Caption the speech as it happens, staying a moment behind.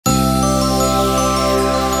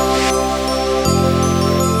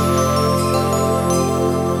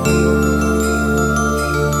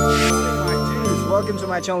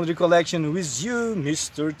my channel Recollection with you,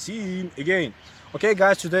 Mr. Team again. Okay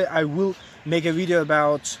guys, today I will make a video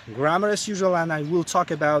about grammar as usual, and I will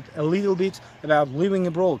talk about a little bit about living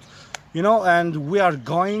abroad. You know, and we are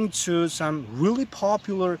going to some really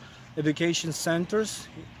popular education centers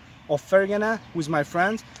of Fergana with my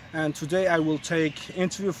friends, and today I will take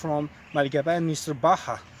interview from Marikaba and Mr.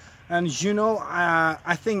 Baha. And you know,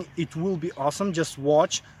 I think it will be awesome. Just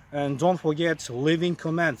watch and don't forget leaving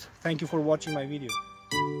comment. Thank you for watching my video.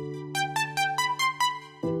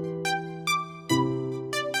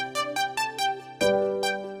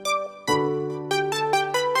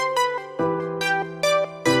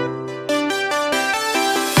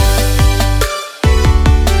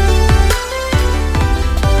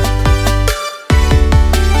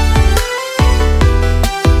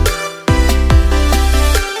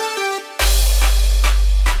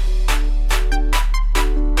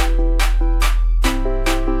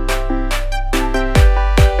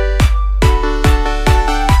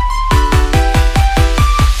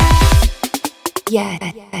 Yeah.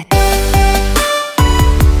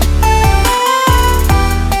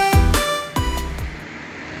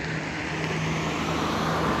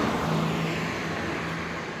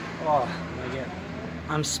 Oh my god,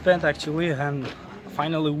 I'm spent actually, and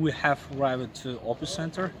finally we have arrived to Opus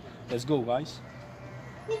Center. Let's go guys.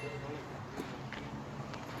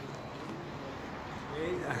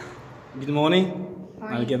 Good morning.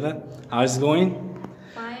 Marikaba. How's it going?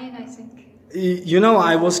 Fine, I think. You know,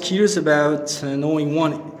 I was curious about knowing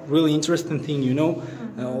one really interesting thing, you know.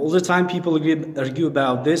 All the time people argue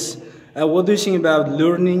about this. What do you think about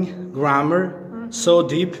learning grammar so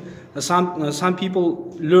deep? Some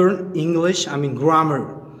people learn English, I mean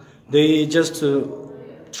grammar. They just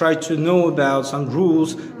try to know about some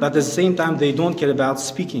rules, but at the same time they don't care about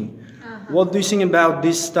speaking. What do you think about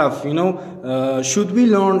this stuff, you know? Should we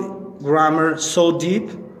learn grammar so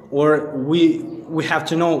deep, or we have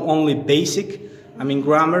to know only basic, I mean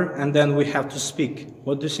grammar, and then we have to speak?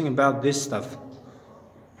 What do you think about this stuff?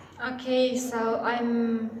 Okay, so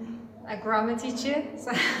I'm a grammar teacher,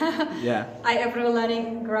 so Yeah. I approve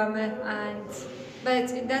learning grammar,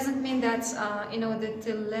 but it doesn't mean that in order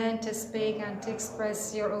to learn to speak and to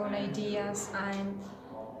express your own ideas and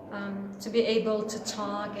to be able to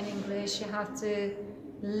talk in English, you have to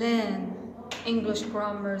learn English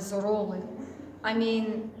grammar thoroughly. I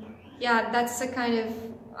mean, yeah, that's a kind of,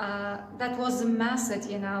 that was a method,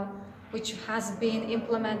 you know, which has been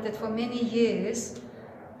implemented for many years,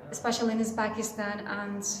 especially in Uzbekistan,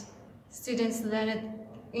 and students learned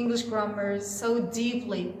English grammar so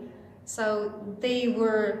deeply. So they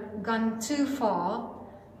were gone too far,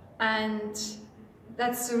 and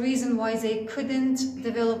that's the reason why they couldn't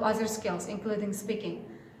develop other skills, including speaking.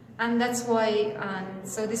 And that's why,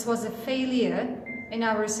 so this was a failure in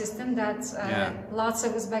our system, that lots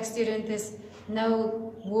of Uzbek students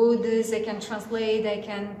know words, they can translate, they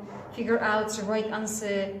can figure out the right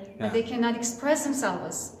answer, but they cannot express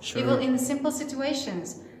themselves, even in simple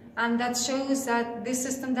situations. And that shows that this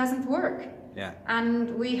system doesn't work.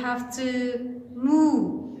 And we have to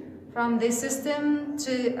move from this system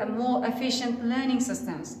to a more efficient learning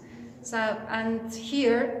systems. So, and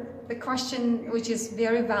here, the question, which is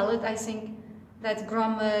very valid, I think, that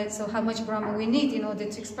grammar, so how much grammar we need in order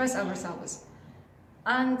to express ourselves.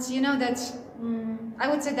 And you know that, I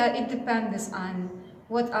would say that it depends on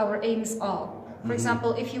what our aims are. For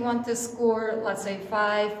example, if you want to score, let's say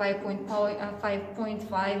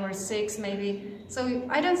 5.5 or 6 maybe, so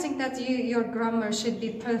I don't think that your grammar should be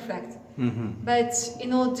perfect. But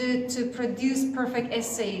in order to produce perfect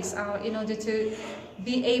essays, or in order to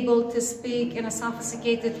be able to speak in a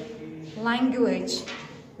sophisticated language,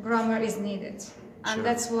 grammar is needed. And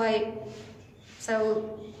that's why,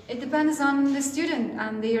 so it depends on the student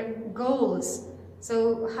and their goals.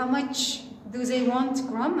 So how much do they want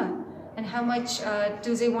grammar, and how much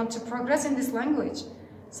do they want to progress in this language?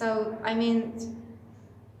 So I mean,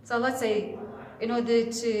 so let's say in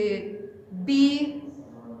order to be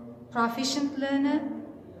proficient learner,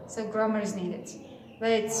 so grammar is needed.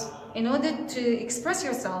 But in order to express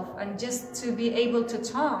yourself and just to be able to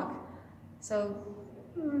talk, so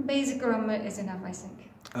basic grammar is enough, I think.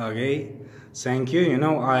 Okay, thank you. You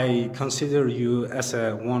know, I consider you as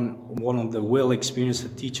one of the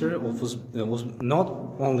well-experienced teacher of was not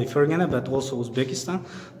only Fergana but also Uzbekistan.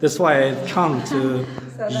 That's why I come to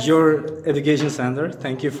your education center.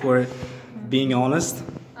 Thank you for being honest.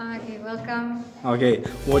 Okay, welcome. Okay,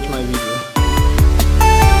 watch my video.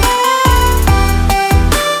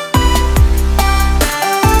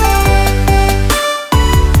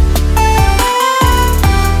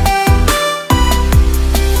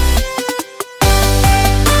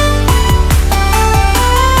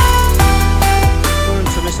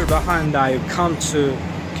 come to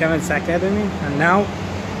Kevin's Academy, and now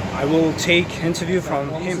I will take interview from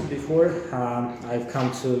him. Before I've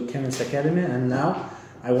come to Kevin's Academy, and now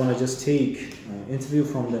I want to just take interview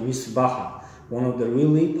from the Mr. Baha, one of the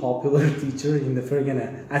really popular teacher in the Fergana.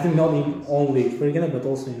 I think not in only Fergana, but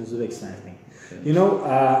also in Uzbekistan, I think. Okay. You know,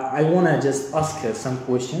 I want to just ask some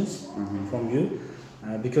questions from you,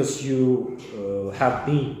 because you have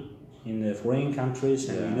been in the foreign countries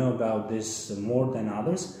and you know about this more than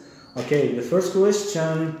others. Okay, the first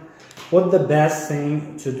question, what's the best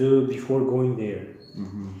thing to do before going there?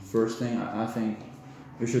 First thing, I think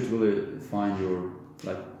you should really find your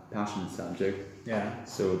passionate subject. Yeah.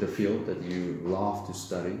 So the field that you love to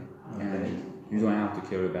study, and you don't have to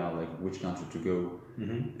care about which country to go.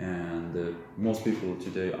 And most people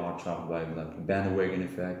today are traveled by bandwagon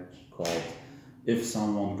effect, called if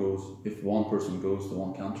one person goes to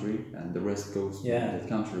one country and the rest goes to that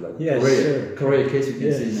country, Korea case you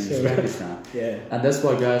can see in Uzbekistan. And that's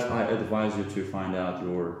why, guys, I advise you to find out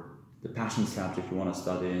the passion subject you want to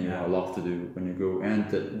study and you love to do when you go, and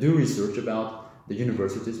do research about the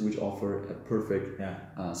universities which offer a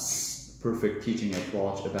perfect teaching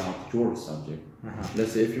approach about your subject.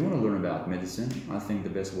 Let's say if you want to learn about medicine, I think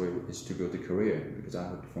the best way is to go to Korea, because I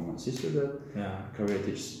heard from my sister that Korea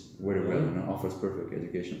teaches very well and offers perfect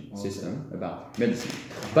education system about medicine.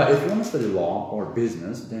 But if you want to study law or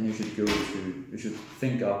business, then you should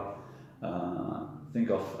think of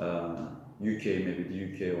UK, maybe the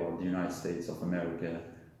UK or the United States of America,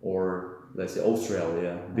 or let's say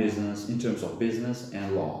Australia, business, in terms of business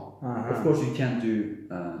and law. Of course, you can't do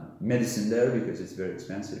medicine there because it's very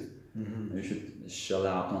expensive. You should shell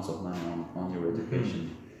out tons of money on your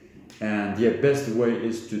education. And the best way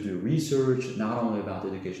is to do research, not only about the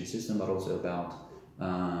education system, but also about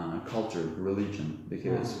culture, religion,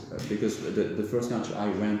 because the first country I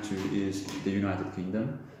went to is the United Kingdom.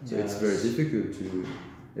 So it's very difficult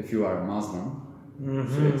if you are a Muslim.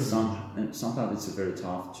 So sometimes it's very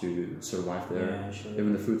tough to survive there.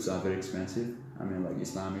 Even the foods are very expensive. I mean,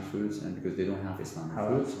 Islamic foods, and because they don't have Islamic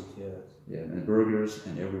foods. And burgers,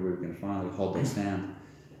 and everywhere you can find hot dog stand.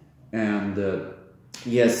 And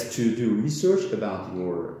yes, to do research about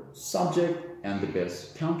your subject and the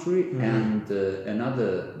best country. And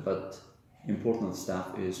another but important stuff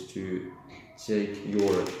is to take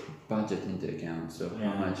your budget into account. So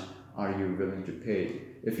how much are you willing to pay?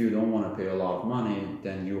 If you don't want to pay a lot of money,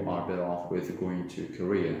 then you are better off with going to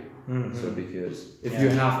Korea. So because if you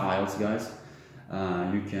have IELTS, guys,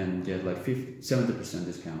 you can get 70%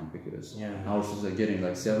 discount, because ours is getting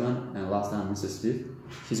 7, and last time Mr. Steve,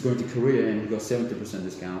 he's going to Korea and he got 70%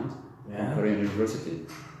 discount from Korean University.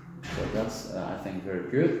 So that's I think very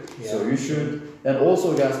good. So you should, and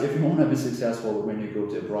also, guys, if you want to be successful when you go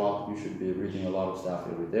to abroad, you should be reading a lot of stuff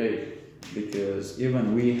every day. Because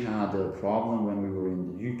even we had a problem when we were in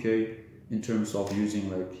the UK in terms of using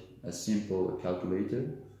a simple calculator.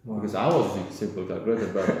 Because I was using a simple calculator,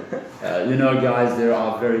 but you know, guys, they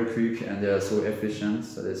are very quick and they are so efficient.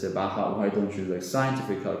 So they say, why don't you use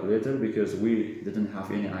scientific calculator? Because we didn't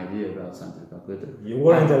have any idea about scientific calculator. You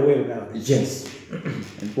weren't aware about it. Yes,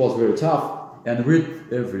 it was very tough, and read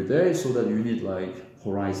every day, so that you need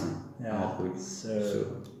horizon outlook. So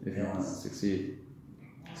if you want to succeed.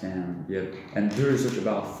 And and do research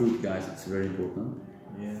about food, guys. It's very important.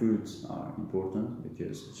 Foods are important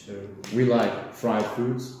because we like fried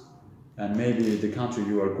foods, and maybe the country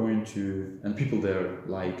you are going to and people there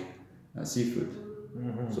like seafood.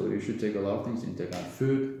 So you should take a lot of things into account: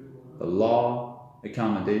 food, the law,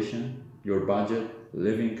 accommodation, your budget,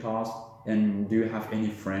 living cost, and do you have any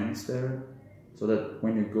friends there, so that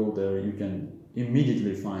when you go there you can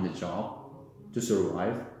immediately find a job to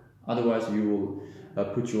survive. Otherwise, you will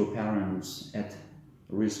put your parents at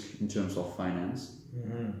risk in terms of finance.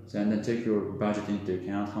 So, and then take your budget into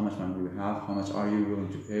account, how much money you have, how much are you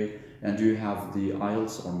willing to pay, and do you have the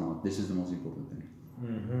IELTS or not. This is the most important thing.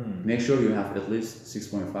 Make sure you have at least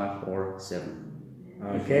 6.5 or 7.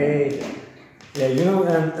 Okay. You know,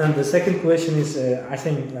 and the second question is, I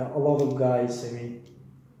think a lot of guys,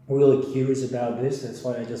 really curious about this. That's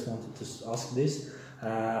why I just wanted to ask this.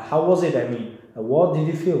 How was it? What did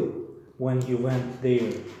you feel when you went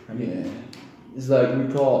there? It's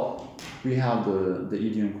we have the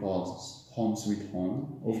idiom called home sweet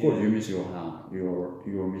home. Of course, you miss your house,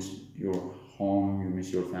 you miss your home, you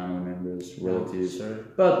miss your family members, relatives.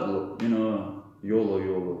 But you know, YOLO,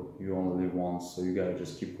 you only live once, so you gotta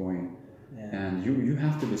just keep going. And you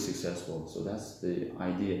have to be successful. So that's the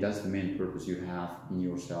idea. That's the main purpose you have in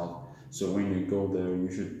yourself. So when you go there,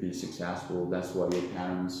 you should be successful. That's why your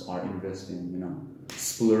parents are investing,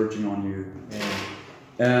 splurging on you.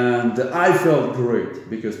 And I felt great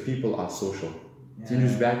because people are social. In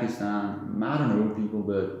Uzbekistan, I don't know people,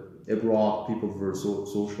 but abroad people were so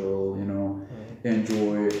social, you know,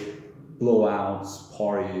 enjoy blowouts,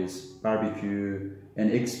 parties, barbecue,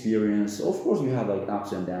 and experience. Of course, we have like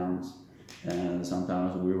ups and downs, and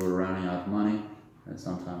sometimes we were running out of money, and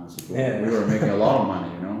sometimes we were making a lot of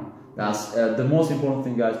money, you know. That's the most important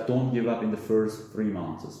thing, guys. Don't give up in the first 3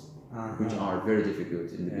 months. Which are very difficult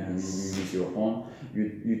in the beginning. You lose your home,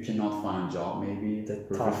 you cannot find a job, maybe the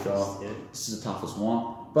perfect job. This is the toughest one.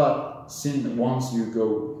 But since once you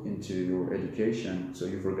go into your education, so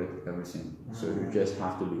you forget everything. So you just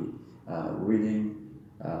have to be reading,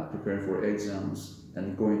 preparing for exams,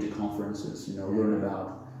 and going to conferences. You know, learn about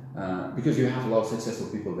because you have a lot of successful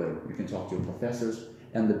people there. You can talk to your professors,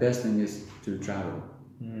 and the best thing is to travel.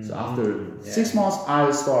 So after 6 months, I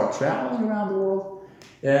started traveling around the world.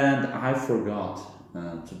 And I forgot,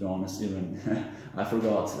 to be honest, even I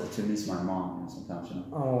forgot to miss my mom sometimes. You know.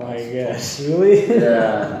 Oh my gosh, really?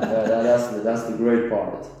 that's the great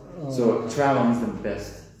part. So traveling is the best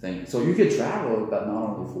thing. So you can travel, but not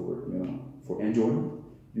only for enjoyment.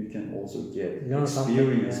 You can also get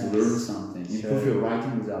experience, learn something, improve your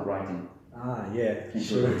writing without writing.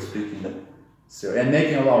 Improve speaking. So and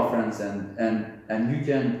making a lot of friends, and you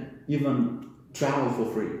can even travel for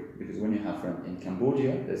free. Because when you have friends in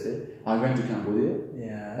Cambodia, that's it. I went to Cambodia,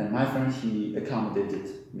 and my friend, he accommodated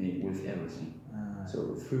me with everything.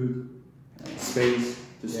 So food, space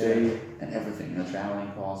to stay, and everything. The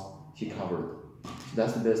traveling cost, he covered. So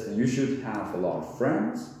that's the best thing. You should have a lot of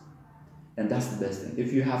friends, and that's the best thing.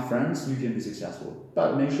 If you have friends, you can be successful.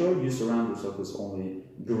 But make sure you surround yourself with only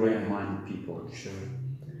great-minded people. Sure.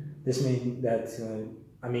 This means that,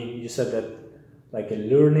 you said that like a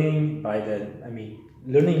learning by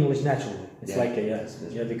learning English naturally. It's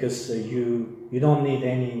because you don't need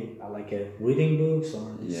any reading books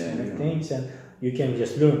or things, and you can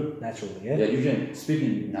just learn naturally. Yeah, you can speak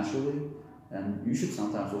naturally, and you should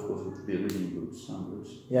sometimes, of course, be reading books, some books.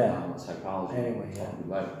 Psychology. Anyway,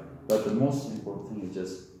 but the most important thing is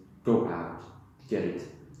just go out, get it.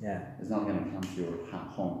 It's not gonna come to your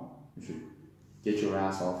home. You should get your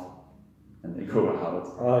ass off and then go out.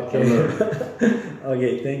 Okay.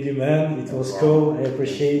 Okay, thank you, man. It was cool. I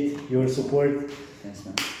appreciate your support. Thanks,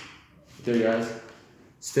 man. Okay, guys,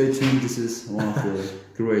 stay tuned. This is one of the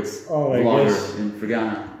great vloggers in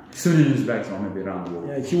Ghana. Soon in Uzbekistan, maybe around the world.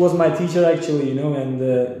 Yeah, he was my teacher actually, and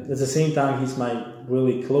at the same time, he's my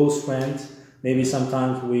really close friend. Maybe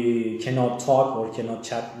sometimes we cannot talk or cannot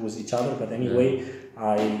chat with each other, but anyway,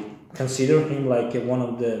 I consider him like one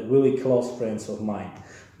of the really close friends of mine.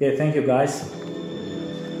 Okay, thank you, guys.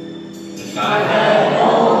 If I had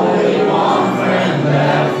only one friend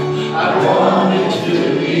left, I wanted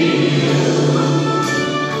to be you.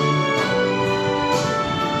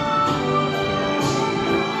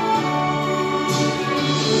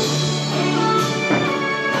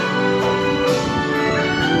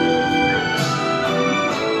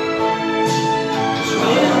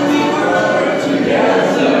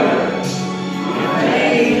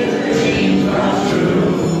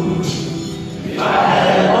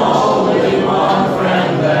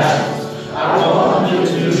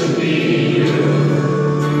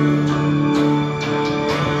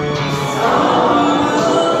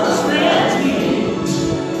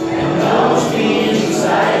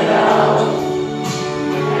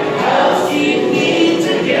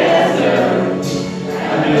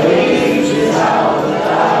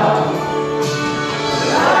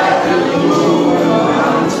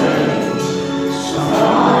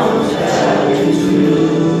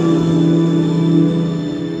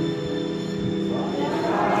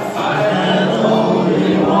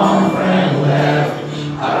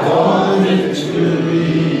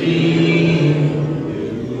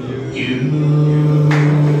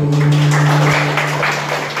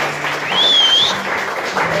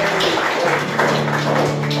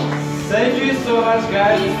 Thank you so much,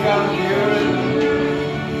 guys. It's